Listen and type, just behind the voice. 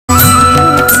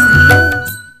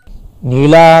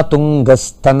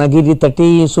నీలాతుంగస్తనగిరితటీ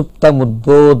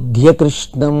సుప్తముద్బోధ్య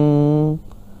కృష్ణం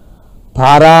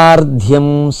పారార్ధ్యం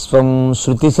స్వం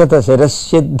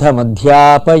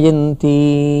శృతిశతశిరసిద్ధమధ్యాపయంతి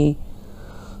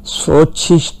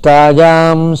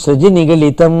స్వోచ్ఛిష్టాయాం సృజి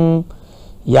నిగళితం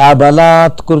యా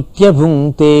బలాత్కృత్య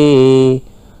భుంక్తే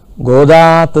గోదా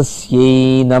తస్యై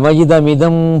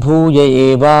నమయిదమిదం భూయ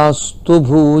ఏవాస్తు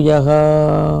భూయః.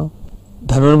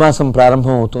 ధనుర్మాసం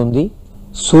ప్రారంభం అవుతోంది.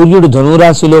 సూర్యుడు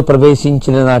ధనురాశిలో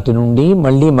ప్రవేశించిన నాటి నుండి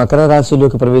మళ్ళీ మకర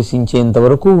రాశిలోకి ప్రవేశించేంత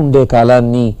వరకు ఉండే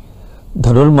కాలాన్ని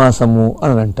ధనుర్మాసము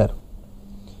అని అంటారు.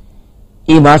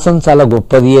 ఈ మాసం చాలా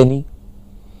గొప్పది అని,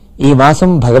 ఈ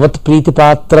మాసం భగవత్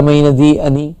ప్రీతిపాత్రమైనది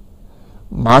అని,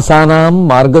 మాసానాం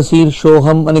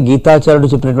మార్గశీర్షోహం అని గీతాచార్యుడు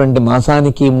చెప్పినటువంటి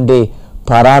మాసానికి ఉండే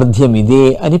పారార్థ్యం ఇదే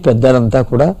అని పెద్దలంతా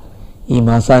కూడా ఈ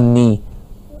మాసాన్ని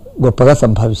గొప్పగా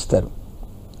సంభావిస్తారు.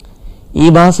 ఈ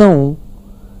మాసం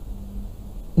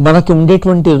మనకి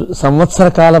ఉండేటువంటి సంవత్సర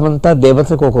కాలం అంతా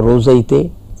దేవతలకు ఒక రోజు అయితే,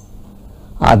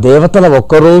 ఆ దేవతల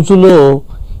ఒక్క రోజులో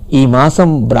ఈ మాసం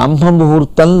బ్రాహ్మ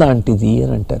ముహూర్తం లాంటిది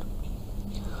అని అంటారు.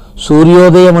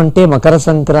 సూర్యోదయం అంటే మకర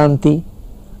సంక్రాంతి,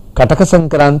 కటక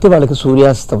సంక్రాంతి వాళ్ళకి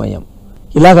సూర్యాస్తమయం.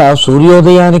 ఇలాగా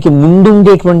సూర్యోదయానికి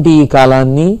ముందుండేటువంటి ఈ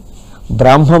కాలాన్ని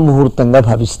బ్రాహ్మ ముహూర్తంగా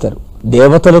భావిస్తారు.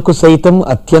 దేవతలకు సైతం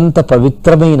అత్యంత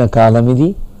పవిత్రమైన కాలం ఇది.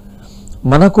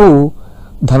 మనకు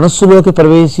ధనస్సులోకి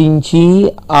ప్రవేశించి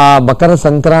ఆ మకర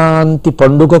సంక్రాంతి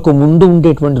పండుగకు ముందు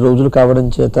ఉండేటువంటి రోజులు కావడం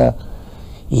చేత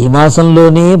ఈ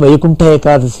మాసంలోనే వైకుంఠ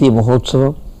ఏకాదశి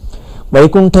మహోత్సవం.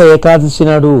 వైకుంఠ ఏకాదశి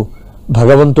నాడు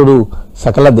భగవంతుడు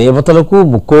సకల దేవతలకు,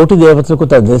 ముక్కోటి దేవతలకు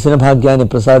తన దర్శన భాగ్యాన్ని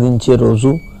ప్రసాదించే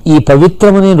రోజు. ఈ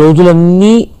పవిత్రమనే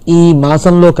రోజులన్నీ ఈ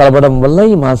మాసంలో కలవడం వల్ల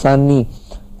ఈ మాసాన్ని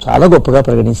చాలా గొప్పగా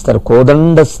పరిగణిస్తారు.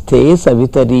 కోదండస్థే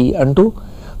సవితరి అంటూ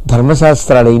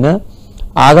ధర్మశాస్త్రాలైన,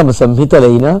 ఆగమ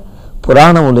సంహితలైన,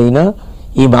 పురాణములైన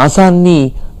ఈ మాసాన్ని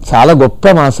చాలా గొప్ప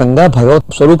మాసంగా, భగవత్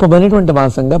స్వరూపమైనటువంటి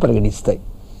మాసంగా పరిగణిస్తాయి.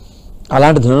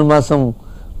 అలాంటి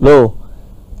ధనుర్మాసంలో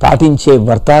పాటించే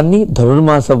వ్రతాన్ని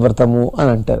ధనుర్మాస వ్రతము అని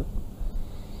అంటారు.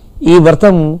 ఈ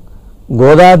వ్రతం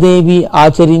గోదాదేవి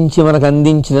ఆచరించి మనకు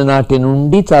అందించిన నాటి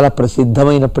నుండి చాలా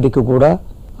ప్రసిద్ధమైనప్పటికీ కూడా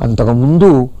అంతకుముందు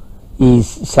ఈ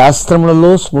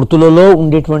శాస్త్రములలో, స్మృతులలో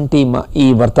ఉండేటువంటి ఈ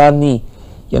వ్రతాన్ని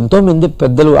ఎంతోమంది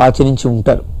పెద్దలు ఆచరించి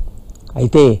ఉంటారు.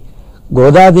 అయితే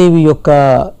గోదాదేవి యొక్క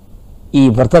ఈ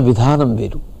వ్రత విధానం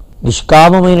వేరు.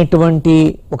 నిష్కామమైనటువంటి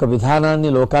ఒక విధానాన్ని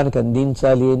లోకానికి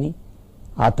అందించాలి అని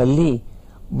ఆ తల్లి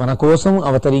మన కోసం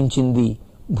అవతరించింది.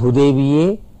 భూదేవియే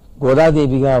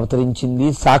గోదాదేవిగా అవతరించింది.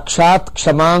 సాక్షాత్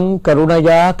క్షమాం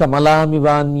కరుణయా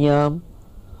కమలామివాన్యాం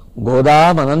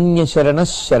గోదామనన్య శరణ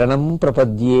శరణం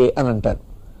ప్రపద్యే అని అంటారు.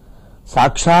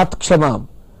 సాక్షాత్ క్షమాం,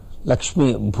 లక్ష్మి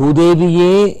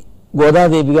భూదేవియే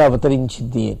గోదాదేవిగా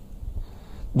అవతరించింది.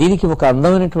 దీనికి ఒక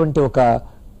అందమైనటువంటి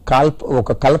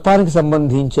ఒక కల్పానికి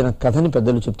సంబంధించిన కథని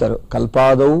పెద్దలు చెప్తారు.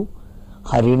 కల్పాదౌ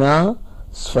హరిణా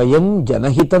స్వయం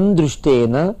జనహితం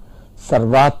దృష్టేన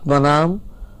సర్వాత్మనాం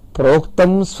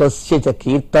ప్రోక్తం స్వస్య చ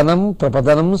కీర్తనం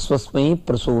ప్రపదనం స్వస్మై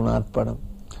ప్రసూనార్పణం.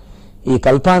 ఈ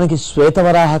కల్పానికి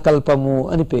శ్వేతవరాహ కల్పము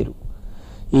అని పేరు.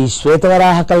 ఈ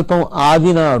శ్వేతవరాహ కల్పం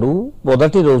ఆదినాడు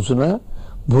మొదటి రోజున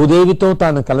భూదేవితో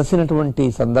తాను కలిసినటువంటి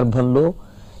సందర్భంలో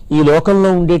ఈ లోకంలో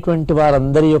ఉండేటువంటి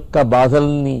వారందరి యొక్క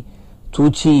బాధల్ని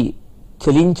చూచి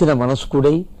చలించిన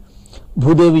మనస్కుడై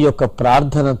భూదేవి యొక్క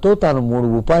ప్రార్థనతో తాను 3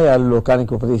 ఉపాయాలు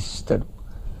లోకానికి ఉపదేశిస్తాడు.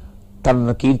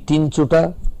 తనను కీర్తించుట,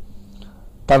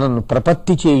 తనను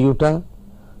ప్రపత్తి చేయుట,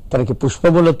 తనకి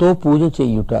పుష్పములతో పూజ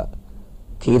చేయుట.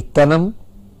 కీర్తనం,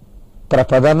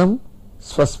 ప్రపదనం,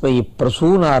 స్వస్మై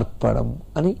ప్రసూనార్పణం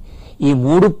అని ఈ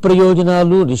 3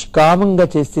 ప్రయోజనాలు నిష్కామంగా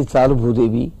చేస్తే చాలు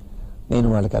భూదేవి, నేను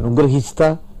వాళ్ళకి అనుగ్రహిస్తా,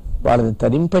 వాళ్ళని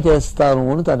తరింపచేస్తాను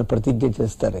అని తాను ప్రతిజ్ఞ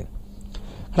చేస్తారే.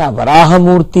 ఆ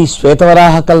వరాహమూర్తి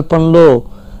శ్వేతవరాహ కల్పంలో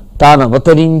తాను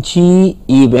అవతరించి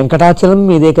ఈ వెంకటాచలం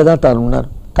మీదే కదా తానున్నారు.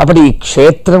 కాబట్టి ఈ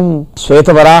క్షేత్రం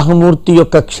శ్వేతవరాహమూర్తి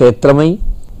యొక్క క్షేత్రమై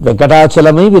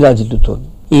వెంకటాచలమై విరాజిల్లుతోంది.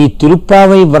 ఈ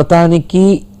తిరుప్పావై వ్రతానికి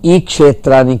ఈ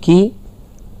క్షేత్రానికి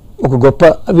ఒక గొప్ప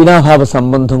అవినాభావ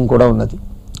సంబంధం కూడా ఉన్నది.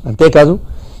 అంతేకాదు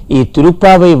ఈ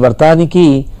తిరుప్పావై వ్రతానికి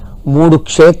 3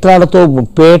 క్షేత్రాలతో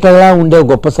ముప్పేటలా ఉండే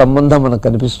గొప్ప సంబంధం మనకు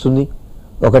కనిపిస్తుంది.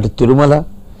 ఒకటి తిరుమల.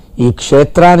 ఈ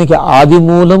క్షేత్రానికి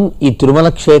ఆదిమూలం ఈ తిరుమల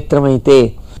క్షేత్రం అయితే,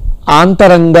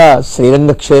 ఆంతరంగా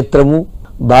శ్రీరంగ క్షేత్రము,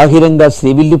 బాహిరంగా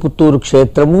శ్రీవిల్లిపుత్తూరు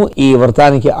క్షేత్రము ఈ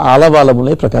వ్రతానికి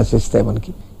ఆలవాలములై ప్రకాశిస్తాయి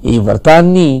మనకి. ఈ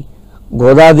వ్రతాన్ని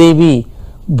గోదాదేవి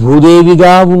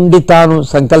భూదేవిగా ఉండి తాను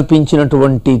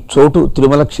సంకల్పించినటువంటి చోటు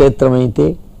తిరుమల క్షేత్రం అయితే,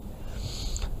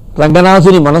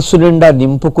 రంగనాథుని మనస్సు నిండా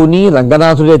నింపుకుని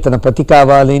రంగనాథుడే తన పతి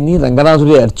కావాలని,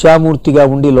 రంగనాథుడే అర్చామూర్తిగా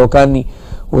ఉండి లోకాన్ని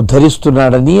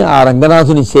ఉద్ధరిస్తున్నాడని, ఆ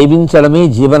రంగనాథుని సేవించడమే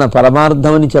జీవన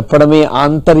పరమార్థమని చెప్పడమే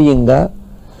ఆంతర్యంగా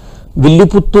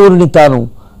విల్లిపుత్తూరుని తాను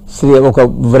ఒక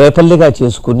వ్రేపల్లిగా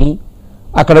చేసుకుని,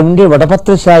 అక్కడ ఉండే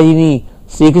వటపత్రశాయిని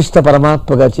శ్రీకృష్ణ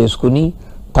పరమాత్మగా చేసుకుని,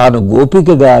 తాను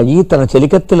గోపికగా అయి తన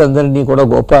చెలికత్తెలందరినీ కూడా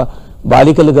గోప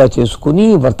బాలికలుగా చేసుకుని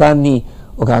వ్రతాన్ని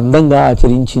ఒక అందంగా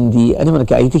ఆచరించింది అని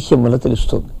మనకి ఐతిహ్యం వల్ల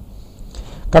తెలుస్తుంది.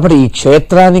 కాబట్టి ఈ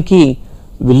క్షేత్రానికి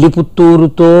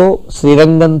విల్లిపుత్తూరుతో,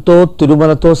 శ్రీరంగంతో,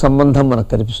 తిరుమలతో సంబంధం మనకు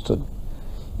కనిపిస్తుంది.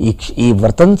 ఈ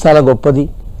వ్రతం చాలా గొప్పది,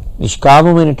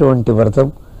 నిష్కామమైనటువంటి వ్రతం.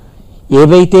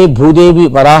 ఏవైతే భూదేవి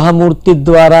వరాహమూర్తి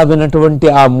ద్వారా వినటువంటి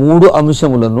ఆ 3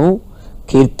 అంశములను,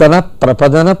 కీర్తన,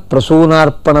 ప్రపదన,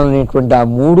 ప్రసూనార్పణ అనేటువంటి ఆ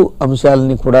 3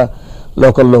 అంశాలని కూడా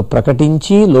లోకల్లో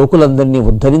ప్రకటించి లోకులందరినీ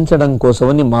ఉద్ధరించడం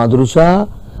కోసమని మాదృశ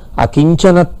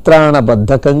అకించనత్రాణ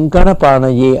బద్ధ కంకణ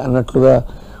పాణయే అన్నట్లుగా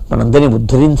మనందరినీ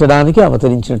ఉద్ధరించడానికి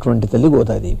అవతరించినటువంటి తల్లి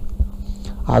గోదాదేవి.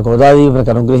 ఆ గోదాదేవి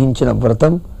మనకు అనుగ్రహించిన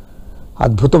వ్రతం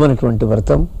అద్భుతమైనటువంటి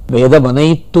వ్రతం.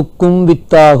 వేదమనైతుక్కుం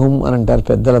విత్తాహుం అని అంటారు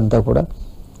పెద్దలంతా కూడా.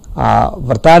 ఆ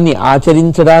వ్రతాన్ని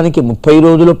ఆచరించడానికి 30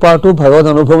 రోజుల పాటు భగవద్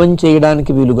అనుభవం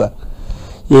చేయడానికి వీలుగా,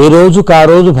 ఏ రోజుకు ఆ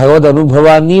రోజు భగవద్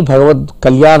అనుభవాన్ని, భగవద్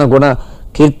కళ్యాణ గుణ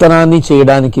కీర్తనాన్ని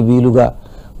చేయడానికి వీలుగా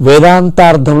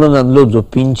వేదాంతార్థములను అందులో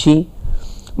జొప్పించి,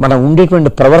 మనం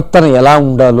ఉండేటువంటి ప్రవర్తన ఎలా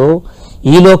ఉండాలో,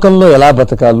 ఈ లోకంలో ఎలా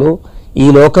బతకాలో, ఈ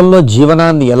లోకంలో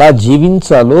జీవనాన్ని ఎలా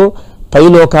జీవించాలో, పై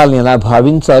లోకాలను ఎలా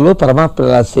భావించాలో, పరమాత్మ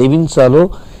ఎలా సేవించాలో,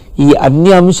 ఈ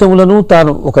అన్ని అంశములను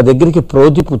తాను ఒక దగ్గరికి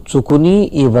ప్రోదిపుచ్చుకుని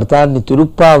ఈ వ్రతాన్ని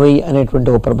తిరుప్పావై అనేటువంటి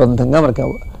ఒక ప్రబంధంగా మనకు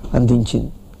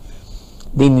అందించింది.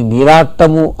 దీన్ని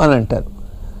నీరాట్టము అని అంటారు,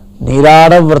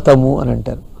 నీరాడ వ్రతము అని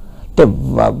అంటారు. అంటే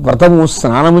వ్రతము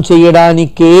స్నానము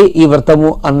చేయడానికే ఈ వ్రతము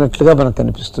అన్నట్లుగా మనకు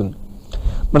కనిపిస్తుంది.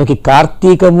 మనకి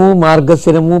కార్తీకము,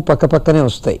 మార్గశిరము పక్కపక్కనే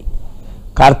వస్తాయి.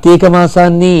 కార్తీక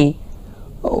మాసాన్ని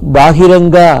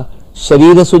బాహిరంగా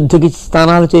శరీర శుద్ధికి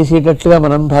స్నానాలు చేసేటట్లుగా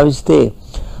మనం భావిస్తే,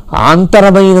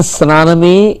 ఆంతరమైన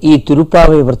స్నానమే ఈ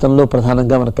తిరుప్పావై వ్రతంలో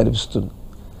ప్రధానంగా మనకు కనిపిస్తుంది.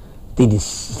 దీన్ని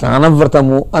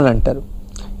స్నానవ్రతము అని అంటారు.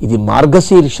 ఇది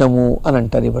మార్గశీర్షము అని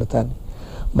అంటారు ఈ వ్రతాన్ని.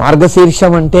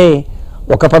 మార్గశీర్షం అంటే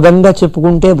ఒక పదంగా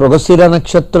చెప్పుకుంటే మృగశిర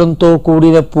నక్షత్రంతో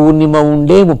కూడిన పూర్ణిమ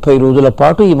ఉండే 30 రోజుల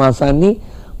పాటు ఈ మాసాన్ని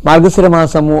మార్గశిర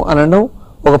మాసము అనడం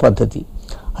ఒక పద్ధతి.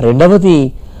 రెండవది,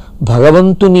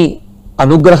 భగవంతుని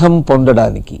అనుగ్రహం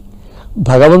పొందడానికి,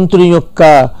 భగవంతుని యొక్క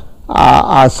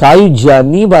ఆ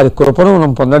సాయుధ్యాన్ని, వారి కృపను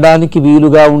మనం పొందడానికి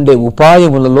వీలుగా ఉండే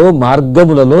ఉపాయములలో,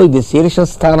 మార్గములలో ఇది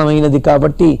శీర్షస్థానమైనది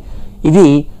కాబట్టి ఇది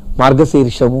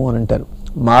మార్గశీర్షము అని అంటారు.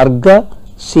 మార్గ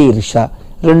శీర్ష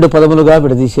 2 పదములుగా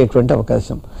విడదీసేటువంటి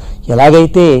అవకాశం.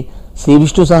 ఎలాగైతే శ్రీ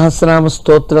విష్ణు సహస్రనామ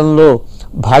స్తోత్రంలో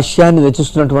భాష్యాన్ని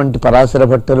రచిస్తున్నటువంటి పరాశర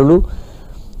భట్టరులు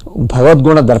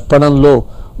భగవద్గుణ దర్పణంలో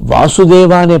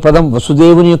వాసుదేవ అనే పదం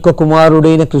వసుదేవుని యొక్క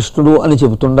కుమారుడైన కృష్ణుడు అని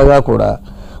చెబుతుండగా కూడా,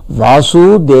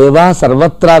 వాసుదేవ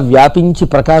సర్వత్రా వ్యాపించి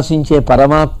ప్రకాశించే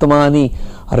పరమాత్మ అని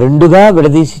 2గా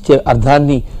విడదీసి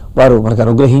అర్థాన్ని వారు మనకు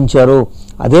అనుగ్రహించారు.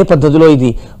 అదే పద్ధతిలో ఇది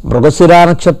మృగశిరా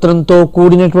నక్షత్రంతో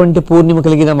కూడినటువంటి పూర్ణిమ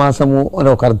కలిగిన మాసము అని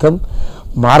ఒక అర్థం,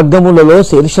 మార్గములలో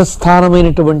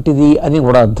శీర్షస్థానమైనటువంటిది అని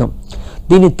కూడా అర్థం.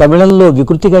 దీన్ని తమిళంలో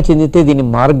వికృతిగా చెందితే దీన్ని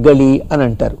మార్గళి అని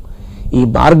అంటారు. ఈ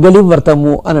మార్గళి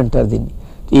వ్రతము అని అంటారు దీన్ని.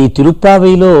 ఈ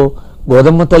తిరుప్పావైలో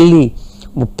గోదమ్మ తల్లి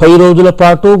 30 రోజుల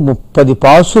పాటు 30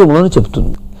 పాశురములను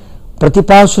చెబుతుంది. ప్రతి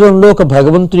పాశురంలో ఒక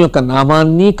భగవంతుని యొక్క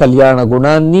నామాన్ని, కళ్యాణ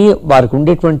గుణాన్ని, వారికి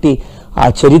ఉండేటువంటి ఆ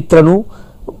చరిత్రను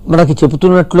మనకి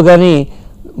చెబుతున్నట్లుగానే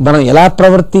మనం ఎలా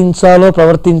ప్రవర్తించాలో,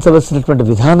 ప్రవర్తించవలసినటువంటి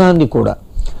విధానాన్ని కూడా,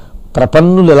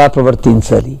 ప్రపన్నులు ఎలా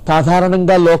ప్రవర్తించాలి,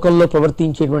 సాధారణంగా లోకంలో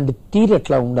ప్రవర్తించేటువంటి తీరు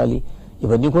ఎట్లా ఉండాలి,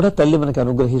 ఇవన్నీ కూడా తల్లి మనకు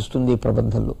అనుగ్రహిస్తుంది ఈ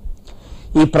ప్రబంధంలో.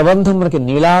 ఈ ప్రబంధం మనకి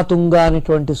నీలాతుంగ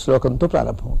అనేటువంటి శ్లోకంతో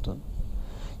ప్రారంభమవుతుంది.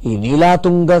 ఈ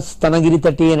నీలాతుంగ స్తనగిరి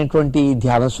తటి అనేటువంటి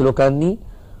ధ్యాన శ్లోకాన్ని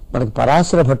మనకి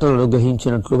పరాశర భట్టరులు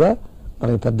అనుగ్రహించినట్లుగా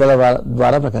మనకి పెద్దల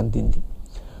ద్వారా మనకు అందింది.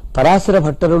 పరాశర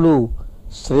భట్టరులు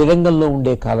శ్రీరంగంలో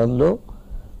ఉండే కాలంలో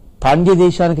పాండ్య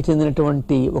దేశానికి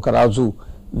చెందినటువంటి ఒక రాజు,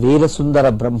 వీరసుందర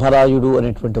బ్రహ్మరాయుడు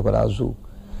అనేటువంటి ఒక రాజు,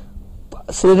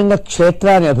 శ్రీరంగ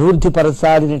క్షేత్రాన్ని అభివృద్ధి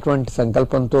పరచాలనేటువంటి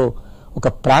సంకల్పంతో ఒక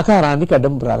ప్రాకారాన్ని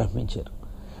కట్టడం ప్రారంభించారు.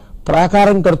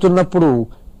 ప్రాకారం కడుతున్నప్పుడు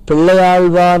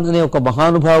పిళ్ళయాళ్వాన్ అనే ఒక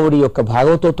మహానుభావుడి యొక్క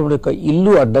భాగవతోత్తముడి యొక్క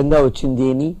ఇల్లు అడ్డంగా వచ్చింది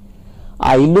అని,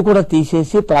 ఆ ఇల్లు కూడా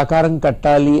తీసేసి ప్రాకారం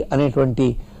కట్టాలి అనేటువంటి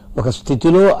ఒక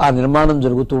స్థితిలో ఆ నిర్మాణం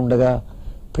జరుగుతూ ఉండగా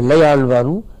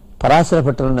పిళ్ళయాళ్వాను పరాశర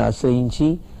భట్టరుని ఆశ్రయించి,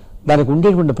 దానికి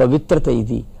ఉండేటువంటి పవిత్రత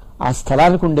ఇది, ఆ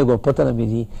స్థలానికి ఉండే గొప్పతనం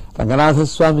ఇది,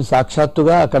 రంగనాథస్వామి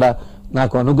సాక్షాత్తుగా అక్కడ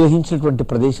నాకు అనుగ్రహించినటువంటి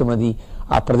ప్రదేశం అది,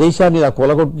 ఆ ప్రదేశాన్ని ఇలా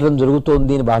కూలగొట్టడం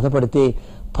జరుగుతోంది అని బాధపడితే,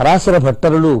 పరాశర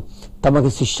భట్టరులు తమకి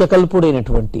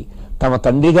శిష్యకల్పుడైనటువంటి తమ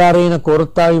తండ్రి గారైన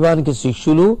కోరత్తాయివానికి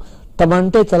శిష్యులు,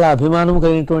 తమంటే చాలా అభిమానం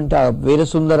కలిగినటువంటి ఆ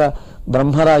వీరసుందర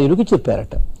బ్రహ్మరాయుడికి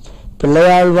చెప్పారట.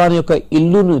 పిల్లయాళ్వాని యొక్క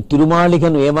ఇల్లును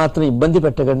తిరుమాళికను ఏమాత్రం ఇబ్బంది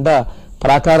పెట్టకుండా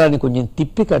ప్రాకారాన్ని కొంచెం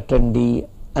తిప్పి కట్టండి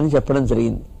అని చెప్పడం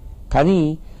జరిగింది. కానీ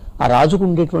ఆ రాజుకు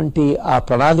ఉండేటువంటి ఆ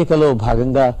ప్రణాళికలో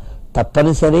భాగంగా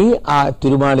తప్పనిసరి ఆ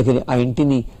తిరుమాళికని, ఆ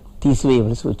ఇంటిని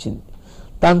తీసివేయవలసి వచ్చింది.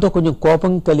 దాంతో కొంచెం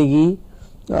కోపం కలిగి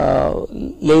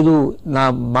లేదు, నా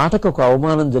మాటకు ఒక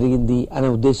అవమానం జరిగింది అనే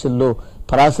ఉద్దేశంలో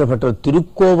పరాశర భట్టులు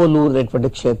తిరుక్కోవలూరు అనేటువంటి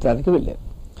క్షేత్రానికి వెళ్ళారు.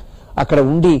 అక్కడ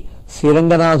ఉండి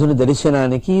శ్రీరంగనాథుని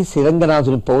దర్శనానికి,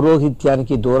 శ్రీరంగనాథుని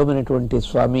పౌరోహిత్యానికి దూరమైనటువంటి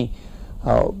స్వామి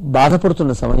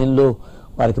బాధపడుతున్న సమయంలో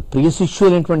వారికి ప్రియ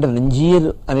శిష్యులైనటువంటి నంజీర్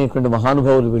అనేటువంటి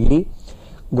మహానుభావులు వెళ్ళి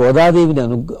గోదాదేవిని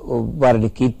వారిని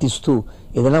కీర్తిస్తూ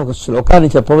ఏదైనా ఒక శ్లోకాన్ని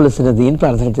చెప్పవలసినది అని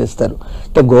ప్రార్థన చేస్తారు.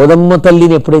 అంటే గోదమ్మ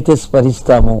తల్లిని ఎప్పుడైతే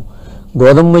స్మరిస్తామో,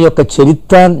 గోదమ్మ యొక్క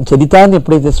చరితాన్ని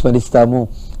ఎప్పుడైతే స్మరిస్తామో,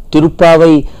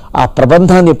 తిరుప్పావై ఆ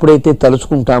ప్రబంధాన్ని ఎప్పుడైతే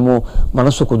తలుచుకుంటామో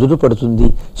మనసు కుదురు పడుతుంది,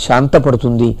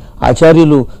 శాంతపడుతుంది,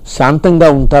 ఆచార్యులు శాంతంగా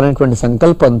ఉంటారనేటువంటి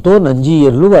సంకల్పంతో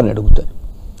నంజీయర్లు వారిని అడుగుతారు.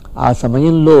 ఆ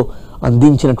సమయంలో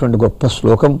అందించినటువంటి గొప్ప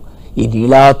శ్లోకం ఈ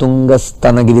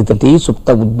నీలాతుంగస్తనగిరితటి సుప్త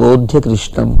ఉద్బోధ్య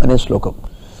కృష్ణం అనే శ్లోకం.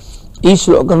 ఈ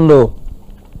శ్లోకంలో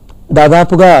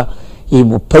దాదాపుగా ఈ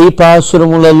 30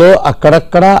 పాసురములలో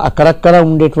అక్కడక్కడ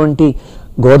ఉండేటువంటి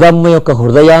గోదమ్మ యొక్క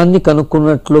హృదయాన్ని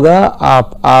కనుక్కున్నట్లుగా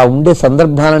ఆ ఉండే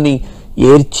సందర్భాలని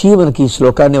ఏర్చి మనకి ఈ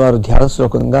శ్లోకాన్ని వారు ధ్యాన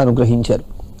శ్లోకంగా అనుగ్రహించారు.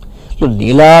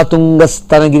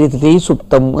 నీలాతుంగస్తనగిరితటి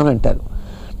సుప్తం అని అంటారు.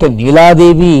 అంటే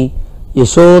నీలాదేవి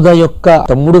యశోద యొక్క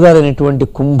తమ్ముడు గారైనటువంటి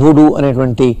కుంభుడు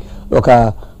అనేటువంటి ఒక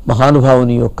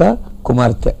మహానుభావుని యొక్క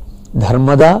కుమార్తె,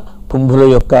 ధర్మద కుంభుల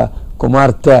యొక్క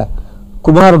కుమార్తె.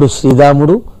 కుమారుడు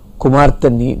శ్రీరాముడు, కుమార్తె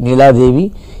నీలాదేవి.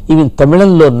 ఈమె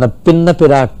తమిళంలో నప్పిన్న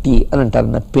పిరాట్టి అని అంటారు,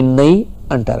 నప్పిన్నై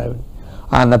అంటారు ఆవిడ.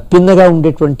 ఆ నప్పిన్నగా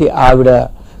ఉండేటువంటి ఆవిడ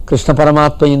కృష్ణ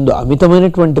పరమాత్మ యందు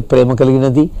అమితమైనటువంటి ప్రేమ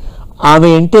కలిగినది. ఆమె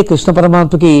అంటే కృష్ణ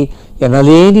పరమాత్మకి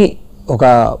ఎనలేని ఒక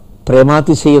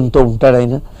ప్రేమాతిశయంతో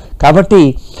ఉంటాడాయన. కాబట్టి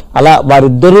అలా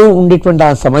వారిద్దరూ ఉండేటువంటి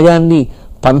ఆ సమయాన్ని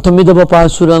 19వ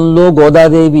పాశురంలో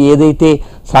గోదాదేవి ఏదైతే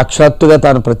సాక్షాత్తుగా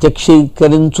తాను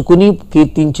ప్రత్యక్షీకరించుకుని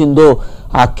కీర్తించిందో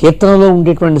ఆ కీర్తనలో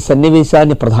ఉండేటువంటి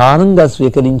సన్నివేశాన్ని ప్రధానంగా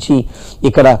స్వీకరించి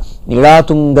ఇక్కడ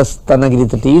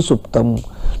నీలాతుంగస్తనగిరితటి సుప్తం,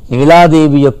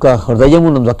 నీలాదేవి యొక్క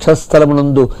హృదయమును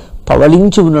వక్షస్థలమునందు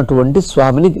పవళించి ఉన్నటువంటి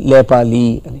స్వామిని లేపాలి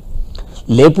అని.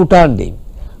 లేపుట అండి,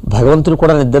 భగవంతుని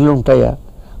కూడా నిద్రలు ఉంటాయా?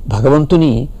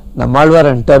 భగవంతుని నమ్మాళ్ళవారు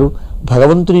అంటారు,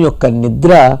 భగవంతుని యొక్క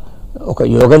నిద్ర ఒక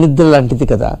యోగ నిద్ర లాంటిది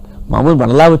కదా, మామూలు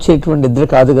మనలా వచ్చేటువంటి నిద్ర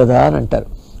కాదు కదా అని అంటారు.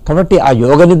 కాబట్టి ఆ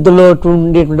యోగ నిద్రలో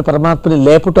ఉండేటువంటి పరమాత్మని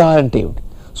లేపుట అంటే ఏమిటి?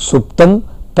 సుప్తం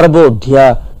ప్రబోధ్య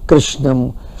కృష్ణం.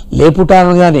 లేపుట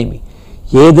అనగానేమి,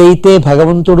 ఏదైతే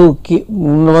భగవంతుడికి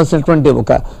ఉండవలసినటువంటి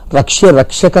ఒక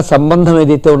రక్షక సంబంధం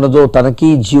ఏదైతే ఉన్నదో తనకి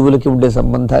జీవులకి ఉండే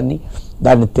సంబంధాన్ని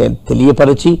దాన్ని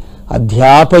తెలియపరిచి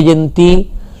అధ్యాపయంతి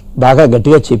బాగా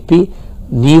గట్టిగా చెప్పి,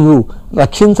 నీవు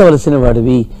రక్షించవలసిన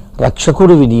వాడివి,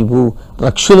 రక్షకుడివి నీవు,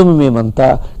 రక్షులము మేమంతా.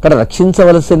 ఇక్కడ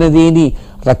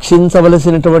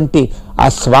రక్షించవలసినటువంటి ఆ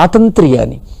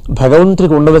స్వాతంత్ర్యాన్ని,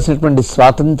 భగవంతుడికి ఉండవలసినటువంటి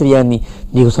స్వాతంత్ర్యాన్ని,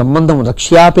 నీకు సంబంధం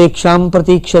రక్ష్యాపేక్షాం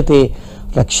ప్రతీక్షతే,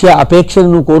 రక్ష్య అపేక్షను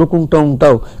నువ్వు కోరుకుంటూ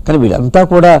ఉంటావు. కానీ వీళ్ళంతా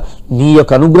కూడా నీ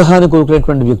యొక్క అనుగ్రహాన్ని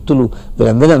కోరుకునేటువంటి వ్యక్తులు,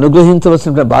 వీరందరినీ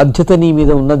అనుగ్రహించవలసిన బాధ్యత నీ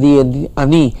మీద ఉన్నది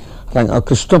అని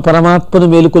కృష్ణ పరమాత్మను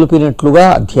మేలుకొల్పినట్లుగా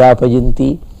అధ్యాపయంతి.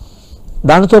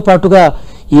 దానితో పాటుగా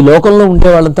ఈ లోకంలో ఉండే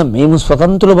వాళ్ళంతా మేము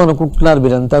స్వతంత్రులు అనుకుంటున్నారు,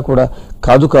 వీరంతా కూడా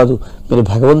కాదు కాదు, మీరు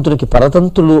భగవంతునికి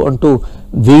పరతంత్రులు అంటూ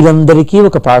వీరందరికీ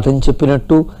ఒక పాఠం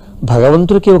చెప్పినట్టు,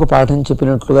 భగవంతుడికి ఒక పాఠం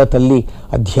చెప్పినట్లుగా తల్లి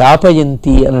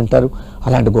అధ్యాపయంతి అని అంటారు.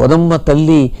 అలాంటి గోదమ్మ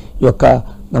తల్లి యొక్క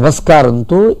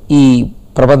నమస్కారంతో ఈ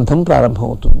ప్రబంధం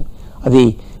ప్రారంభమవుతుంది. అది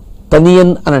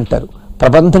తనియన్ అని అంటారు.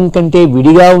 ప్రబంధం కంటే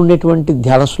విడిగా ఉండేటువంటి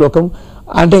ధ్యాన శ్లోకం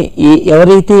అంటే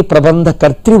ఎవరైతే ప్రబంధ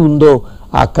కర్త్రి ఉందో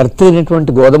ఆ కర్త్రి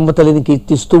అయినటువంటి గోదమ్మ తల్లిని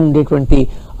కీర్తిస్తూ ఉండేటువంటి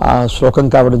ఆ శ్లోకం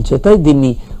కావడం చేత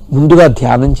దీన్ని ముందుగా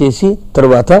ధ్యానం చేసి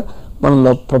తరువాత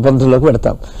మనలో ప్రబంధంలోకి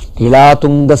పెడతాం.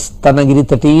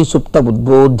 నీలాతుంగస్తనగిరితటి సుప్త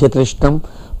ఉద్బోధ్య కృష్ణం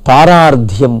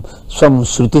పారార్ధ్యం స్వం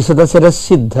శృతి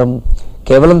సదశిరసిద్ధం.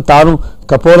 కేవలం తాను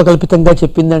కపోల కల్పితంగా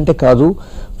చెప్పిందంటే కాదు,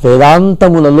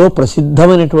 వేదాంతములలో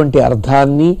ప్రసిద్ధమైనటువంటి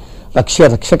అర్థాన్ని,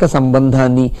 రక్షక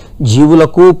సంబంధాన్ని,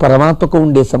 జీవులకు పరమాత్మకు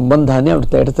ఉండే సంబంధాన్ని ఆవిడ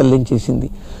తేటతెల్లం చేసింది.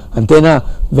 అంతేనా,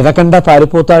 వినకుండా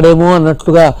పారిపోతాడేమో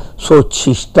అన్నట్లుగా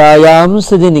సోచ్ఛిష్టాయాం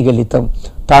సృజనిగలితం,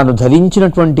 తాను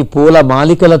ధరించినటువంటి పూల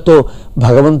మాలికలతో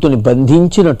భగవంతుని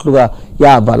బంధించినట్లుగా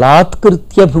యా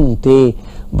బలాత్కృత్య భుంక్తే,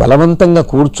 బలవంతంగా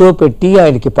కూర్చోపెట్టి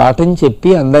ఆయనకి పాఠం చెప్పి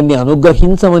అందరినీ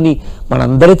అనుగ్రహించమని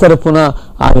మనందరి తరపున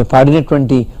ఆమె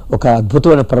పాడినటువంటి ఒక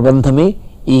అద్భుతమైన ప్రబంధమే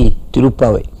ఈ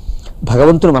తిరుప్పావై.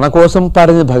 భగవంతుడు మన కోసం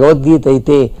పాడిన భగవద్గీత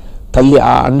అయితే తల్లి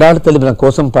ఆ అండాళ్ తల్లి మన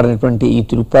కోసం పాడినటువంటి ఈ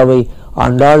తిరుప్పావై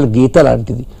ఆండాళ్ గీత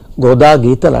లాంటిది, గోదా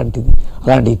గీత లాంటిది.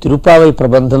 అలాంటి ఈ తిరుప్పావై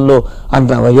ప్రబంధంలో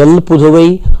అన్న వయల్ పుదువై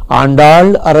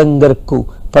ఆండాళ్ అరంగర్కు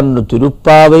పన్ను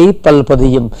తిరుప్పావై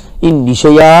పల్పదియం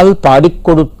ఇన్నిషయాల్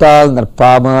పాడికొడుతాల్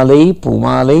నర్పామాలై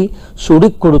పూమాలై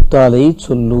సుడికొడుతాలై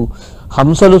చొల్లు.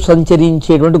 హంసలు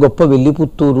సంచరించేటువంటి గొప్ప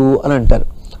వెల్లిపుత్తూరు అని అంటారు.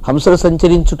 హంసలు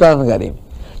సంచరించుట అనగానేమి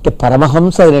అంటే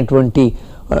పరమహంస అయినటువంటి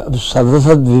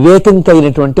సద్వివేకం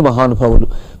కలిగినటువంటి మహానుభావులు.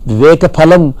 వివేక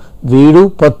ఫలం వీడు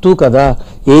పత్తు కదా,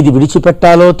 ఏది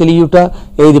విడిచిపెట్టాలో తెలియుట,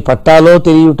 ఏది పట్టాలో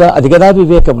తెలియుట, అది కదా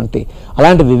వివేకం అంటే.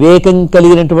 అలాంటి వివేకం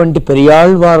కలిగినటువంటి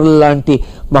పెరియాళ్వారు లాంటి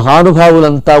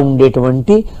మహానుభావులంతా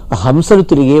ఉండేటువంటి హంసలు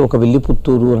తిరిగే ఒక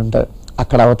వెల్లిపుత్తూరు అని అంటారు.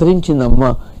 అక్కడ అవతరించింది అమ్మ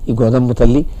ఈ గోదమ్మ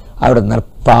తల్లి. ఆవిడ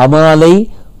నర్పామాలై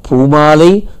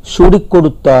పూమాలై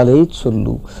సూడికొడుతాలై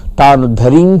చొల్లు. తాను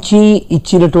ధరించి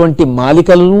ఇచ్చినటువంటి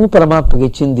మాలికలను పరమాత్మకి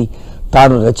ఇచ్చింది,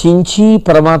 తాను రచించి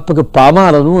పరమాత్మకు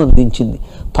పామాలను అందించింది.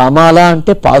 పామాల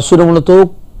అంటే పాసురములతో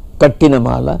కట్టిన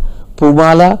మాల,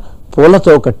 పూమాల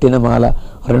పూలతో కట్టిన మాల.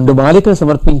 రెండు మాలికలు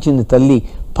సమర్పించింది తల్లి,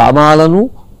 పామాలను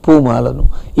పూమాలను.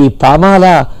 ఈ పామాల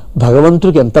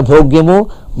భగవంతుడికి ఎంత భోగ్యమో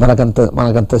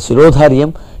మనకంత శిరోధార్యం.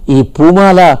 ఈ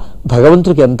పూమాల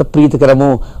భగవంతుడికి ఎంత ప్రీతికరమో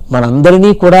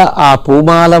మనందరినీ కూడా ఆ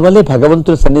పూమాల వలె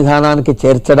భగవంతుడి సన్నిధానానికి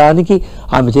చేర్చడానికి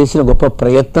ఆమె చేసిన గొప్ప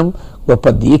ప్రయత్నం, గొప్ప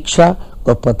దీక్ష,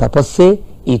 గొప్ప తపస్సే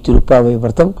ఈ తిరుప్పావై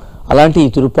వ్రతం. అలాంటి ఈ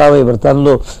తిరుప్పావై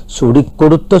వ్రతంలో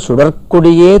సుడికొడుత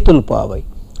సుడర్కొడియే తుల్పావై.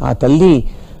 ఆ తల్లి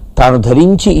తాను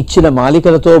ధరించి ఇచ్చిన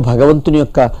మాలికలతో భగవంతుని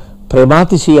యొక్క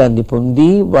ప్రేమాతిశయాన్ని పొంది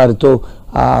వారితో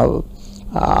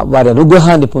వారి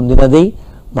అనుగ్రహాన్ని పొందినదై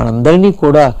మనందరినీ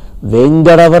కూడా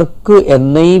వేంగడవర్కు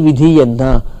ఎన్నై విధి ఎన్న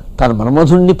తన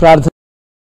మన్మధుణ్ణి ప్రార్థన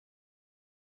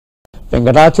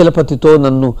వెంకటాచలపతితో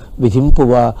నన్ను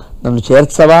విధింపువా, నన్ను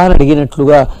చేర్చవా అని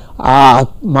అడిగినట్లుగా ఆ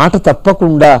మాట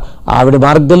తప్పకుండా ఆవిడ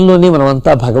మార్గంలోనే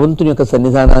మనమంతా భగవంతుని యొక్క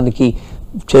సన్నిధానానికి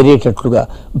చేరేటట్లుగా,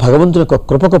 భగవంతుని యొక్క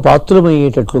కృపకు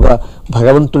పాత్రమయ్యేటట్లుగా,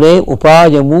 భగవంతుడే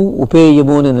ఉపాయము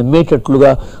ఉపేయము అని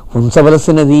నమ్మేటట్లుగా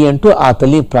ఉంచవలసినది అంటూ ఆ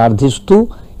తల్లి ప్రార్థిస్తూ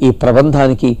ఈ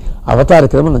ప్రబంధానికి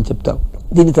అవతారికను మనం చెప్తాం.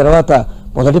 దీని తర్వాత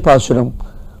మొదటి పాసురం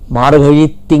మార్గళి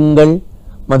తింగళ్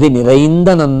మది நிறைந்த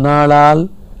நன்னாளால்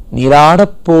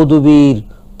நீராடப்போதுவீர்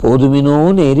போதுமினோ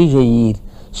நெறிஜெயீர்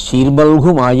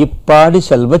சீர்மல்கு மாயிப்பாடி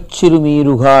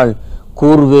செல்வச்சிறுமீருகாள்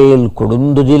கூர்வேல்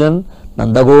கொடுந்துஜிலன்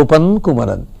நந்தகோபன்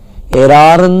குமரன்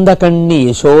ஏராரந்த கண்ணி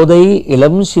யசோதை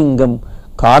இளம் சிங்கம்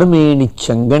கார்மேனிச்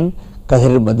செங்கன்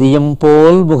கதிர் மதியம்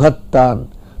போல் முகத்தான்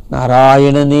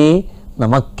நாராயணனே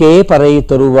நமக்கே பறை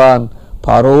தருவான்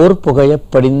పారోర్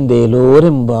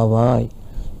పుగయపడిందేలోరెంబావాయ్.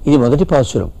 ఇది మొదటి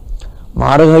పాసురం.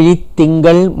 మార్గళి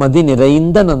తింగళ్ మది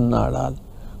నిరైంద నన్నాళాల్.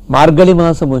 మార్గళి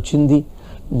మాసం వచ్చింది,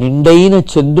 నిండైన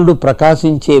చంద్రుడు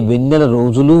ప్రకాశించే వెన్నెల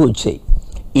రోజులు వచ్చాయి.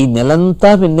 ఈ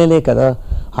నెలంతా వెన్నెలే కదా,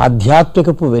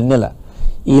 ఆధ్యాత్మికపు వెన్నెల.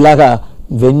 ఇలాగా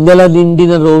వెన్నెల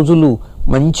నిండిన రోజులు,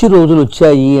 మంచి రోజులు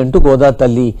వచ్చాయి అంటూ గోదా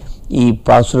తల్లి ఈ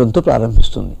పాసురంతో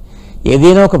ప్రారంభిస్తుంది.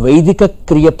 ఏదైనా ఒక వైదిక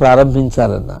క్రియ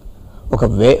ప్రారంభించాలన్నా, ఒక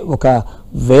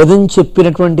వేదం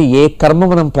చెప్పినటువంటి ఏ కర్మ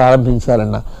మనం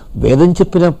ప్రారంభించాలన్నా, వేదం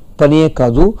చెప్పిన పనే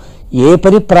కాదు, ఏ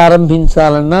పని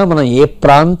ప్రారంభించాలన్నా మనం ఏ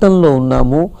ప్రాంతంలో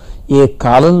ఉన్నామో, ఏ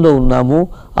కాలంలో ఉన్నామో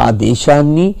ఆ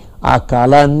దేశాన్ని, ఆ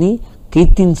కాలాన్ని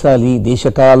కీర్తించాలి.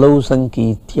 దేశకాలౌ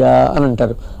సంకీర్త్య అని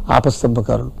అంటారు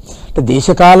ఆపస్తంభకారులు. అంటే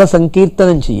దేశకాల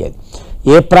సంకీర్తనం చేయాలి.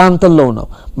 ఏ ప్రాంతంలో ఉన్నాం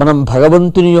మనం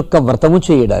భగవంతుని యొక్క వ్రతము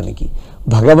చేయడానికి,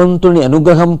 భగవంతుని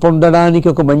అనుగ్రహం పొందడానికి,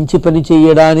 ఒక మంచి పని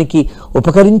చేయడానికి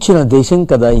ఉపకరించిన దేశం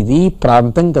కదా ఇది,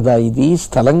 ప్రాంతం కదా ఇది,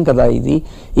 స్థలం కదా ఇది.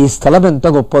 ఈ స్థలం ఎంత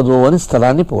గొప్పదో అని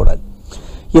స్థలాన్ని పోడాలి.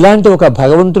 ఇలాంటి ఒక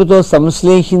భగవంతుడితో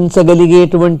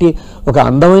సంశ్లేషించగలిగేటువంటి ఒక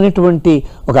అందమైనటువంటి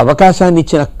ఒక అవకాశాన్ని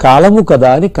ఇచ్చిన కాలము కదా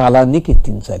అని కాలాన్ని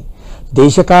కీర్తించాలి.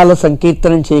 దేశకాల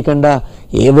సంకీర్తనం చేయకుండా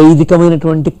ఏ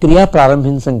వైదికమైనటువంటి క్రియ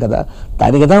ప్రారంభించం కదా,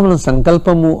 దాని కదా మనం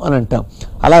సంకల్పము అని అంటాం.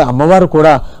 అలా అమ్మవారు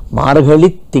కూడా మార్గళి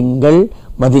తింగళ్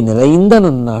మది நிறைந்த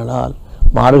నన్నాళాల్.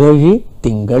 మార్గళి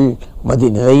తింగళ్ మది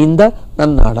நிறைந்த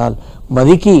నన్నాళాల్.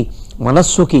 మదికి,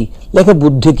 మనస్సుకి లేక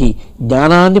బుద్ధికి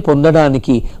జ్ఞానాన్ని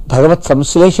పొందడానికి, భగవత్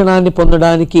సంశ్లేషణాన్ని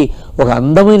పొందడానికి ఒక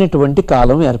అందమైనటువంటి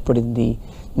కాలం ఏర్పడింది.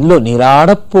 ఇందులో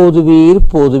నీరాడపోదువీర్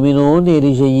పోదుమినో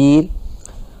నేరిజయీర్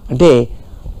అంటే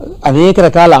అనేక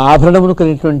రకాల ఆభరణములు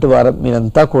కలిగినటువంటి వారు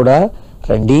మీరంతా కూడా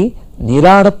రండి,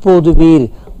 నీరాడపోదువీర్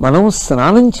మనం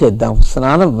స్నానం చేద్దాం,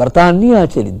 స్నాన వ్రతాన్ని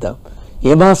ఆచరిద్దాం.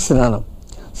 ఏమా స్నానం?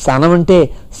 స్నానం అంటే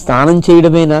స్నానం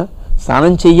చేయడమేనా?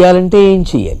 స్నానం చెయ్యాలంటే ఏం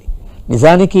చెయ్యాలి?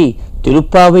 నిజానికి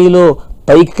తిరుప్పావైలో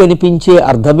పైకి కనిపించే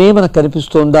అర్థమే మనకు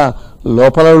కనిపిస్తోందా?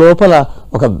 లోపల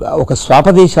ఒక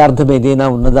స్వాపదేశార్థం ఏదైనా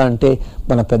ఉన్నదా అంటే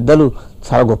మన పెద్దలు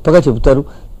చాలా గొప్పగా చెబుతారు.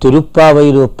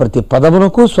 తిరుప్పావైలో ప్రతి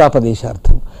పదమునకు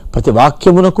స్వాపదేశార్థం, ప్రతి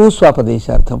వాక్యమునకు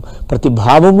స్వాపదేశార్థం, ప్రతి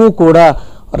భావము కూడా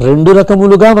రెండు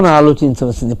రకములుగా మనం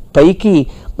ఆలోచించవలసింది. పైకి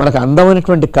మనకు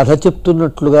అందమైనటువంటి కథ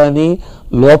చెప్తున్నట్లుగానే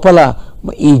లోపల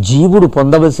ఈ జీవుడు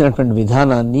పొందవలసినటువంటి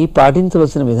విధానాన్ని,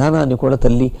 పాటించవలసిన విధానాన్ని కూడా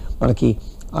తల్లి మనకి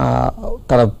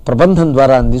తన ప్రబంధం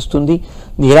ద్వారా అందిస్తుంది.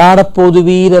 నీరాడపోదు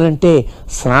వీరంటే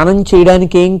స్నానం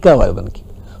చేయడానికి ఏం కావాలి మనకి?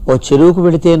 ఓ చెరువుకు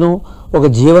వెళితేనో ఒక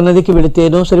జీవనదికి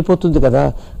వెళితేనో సరిపోతుంది కదా?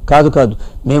 కాదు కాదు,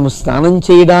 మేము స్నానం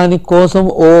చేయడానికి కోసం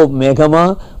ఓ మేఘమా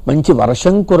మంచి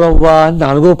వర్షం కురవ్వా అని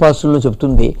 4వ పాసురంలో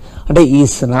చెప్తుంది. అంటే ఈ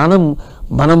స్నానం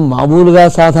మనం మామూలుగా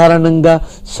సాధారణంగా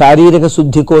శారీరక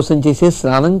శుద్ధి కోసం చేసే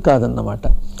స్నానం కాదన్నమాట.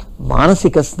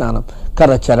 మానసిక స్నానం.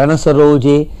 కరచరణ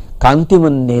సరోజే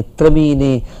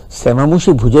కాంతిమన్నేత్రమీనే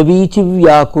శ్రమముషి భుజవీచి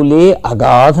వ్యాకులే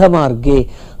అగాధ మార్గే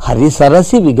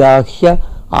హరిసరసి విగాహ్య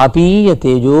ఆపీయ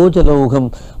తేజోజలౌఘం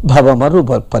భవమరు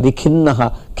పరిఖిన్న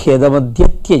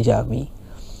ఖేదమద్యత్యజామి.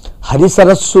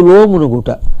 హరిసరస్సులో మునుగుట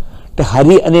అంటే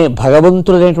హరి అనే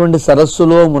భగవంతుడైనటువంటి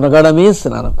సరస్సులో మునగడమే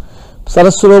స్నానం.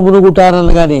 సరస్సులో మునుగుట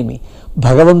అనగానేమి?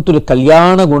 భగవంతుడి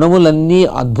కళ్యాణ గుణములన్నీ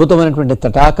అద్భుతమైనటువంటి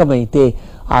తటాకమైతే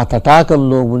ఆ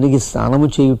తటాకంలో మునిగి స్నానము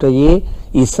చేయుటయే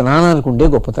ఈ స్నానానికి ఉండే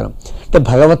గొప్పతనం. అంటే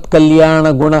భగవత్ కళ్యాణ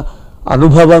గుణ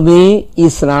అనుభవమే ఈ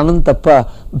స్నానం తప్ప,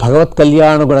 భగవత్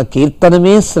కళ్యాణ గుణ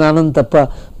కీర్తనమే స్నానం తప్ప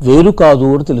వేరు కాదు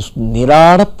అని తెలుస్తుంది.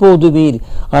 నిరాడపోదు మీరు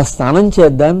ఆ స్నానం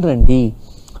చేద్దాం రండి.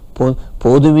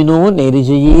 పోదుమినో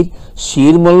నేరిజయీర్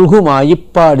శీర్మల్గు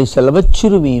మాయిప్పాడి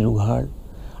సెలవచ్చిరు మీరుగాళ్.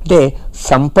 అంటే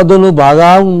సంపదలు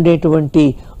బాగా ఉండేటువంటి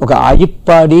ఒక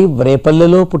ఆయిప్పాడి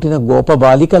వ్రేపల్లెలో పుట్టిన గోప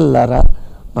బాలికల్లారా,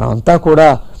 మనమంతా కూడా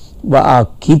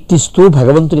కీర్తిస్తూ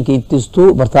భగవంతుని కీర్తిస్తూ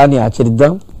వ్రతాన్ని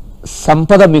ఆచరిద్దాం.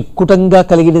 సంపద మిక్కుటంగా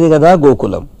కలిగినది కదా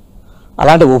గోకులం.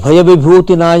 అలాంటి ఉభయ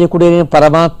విభూతి నాయకుడైన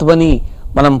పరమాత్మని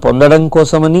మనం పొందడం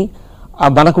కోసమని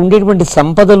మనకు ఉండేటువంటి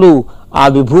సంపదలు ఆ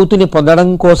విభూతిని పొందడం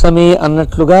కోసమే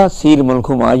అన్నట్లుగా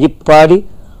సీరిమల్కు ఆయిప్పాడి,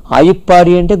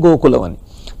 ఆయిప్పాడి అంటే గోకులం అని.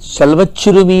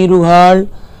 సెల్వచ్చిరు మీరుహాళ్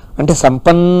అంటే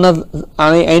సంపన్న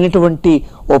అయినటువంటి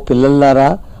ఓ పిల్లల్లారా,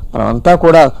 మనమంతా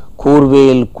కూడా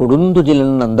కూర్వేల్ కుడుందు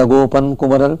జిలన్ నందగోపన్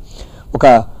కుమరన్, ఒక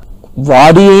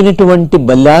వాడి అయినటువంటి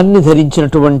బల్యాన్ని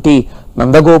ధరించినటువంటి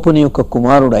నందగోపుని యొక్క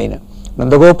కుమారుడు ఆయన.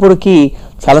 నందగోపుడికి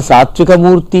చాలా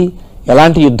సాత్వికమూర్తి,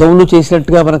 ఎలాంటి యుద్ధములు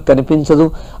చేసినట్టుగా మనకు కనిపించదు.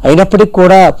 అయినప్పటికీ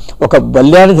కూడా ఒక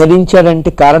బల్యాన్ని ధరించాడంటే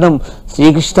కారణం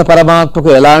శ్రీకృష్ణ పరమాత్మకు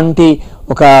ఎలాంటి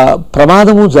ఒక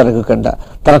ప్రమాదము జరగకుండా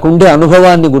తనకుండే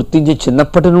అనుభవాన్ని గుర్తించి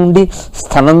చిన్నప్పటి నుండి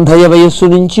స్తనంధయ వయస్సు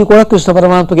నుంచి కూడా కృష్ణ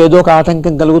పరమాత్మకు ఏదో ఒక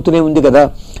ఆటంకం కలుగుతూనే ఉంది కదా,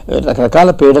 రకరకాల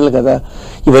పీడలు కదా.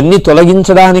 ఇవన్నీ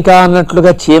తొలగించడానికా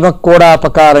అన్నట్లుగా చీమకు కూడా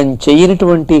అపకారం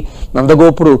చేయనటువంటి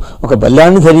నందగోపుడు ఒక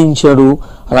బల్యాన్ని ధరించాడు.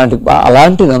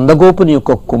 అలాంటి నందగోపుని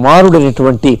యొక్క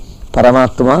కుమారుడైనటువంటి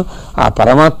పరమాత్మ, ఆ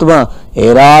పరమాత్మ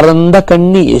ఏరారంద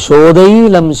కన్ని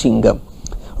యశోదైలం సింగం,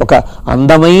 ఒక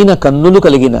అందమైన కన్నులు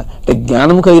కలిగిన అంటే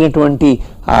జ్ఞానము కలిగినటువంటి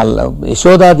ఆ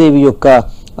యశోదాదేవి యొక్క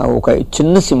ఒక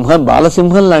చిన్న సింహం,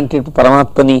 బాలసింహం లాంటి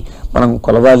పరమాత్మని మనం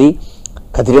కొలవాలి.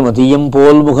 కతిరిమతీయం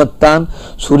పోల్ముఖత్తాన్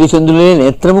సూర్యచంద్రులే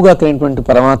నేత్రముగా కలిగినటువంటి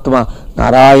పరమాత్మ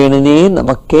నారాయణనే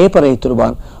నమక్కే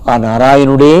పరైతురుబాన్, ఆ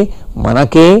నారాయణుడే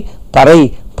మనకే పరై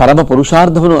పరమ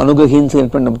పురుషార్థమును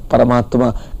అనుగ్రహించినటువంటి పరమాత్మ.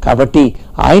 కాబట్టి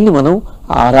ఆయన్ని మనం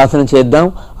ఆరాధన చేద్దాం,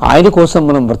 ఆయన కోసం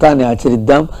మనం వ్రతాన్ని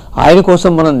ఆచరిద్దాం, ఆయన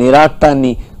కోసం మనం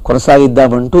నిరాటాన్ని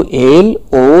కొనసాగిద్దామంటూ ఏల్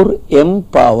ఓర్ ఎం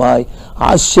పావాయ్,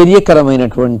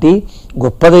 ఆశ్చర్యకరమైనటువంటి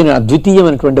గొప్పదైన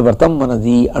అద్వితీయమైనటువంటి వ్రతం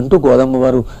మనది అంటూ గోదమ్మ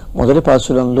వారు మొదటి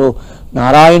పాశురంలో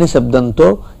నారాయణ శబ్దంతో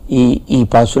ఈ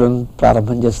పాశురం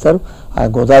ప్రారంభం చేస్తారు. ఆ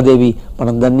గోదాదేవి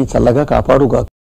మనందరినీ చల్లగా కాపాడుగా.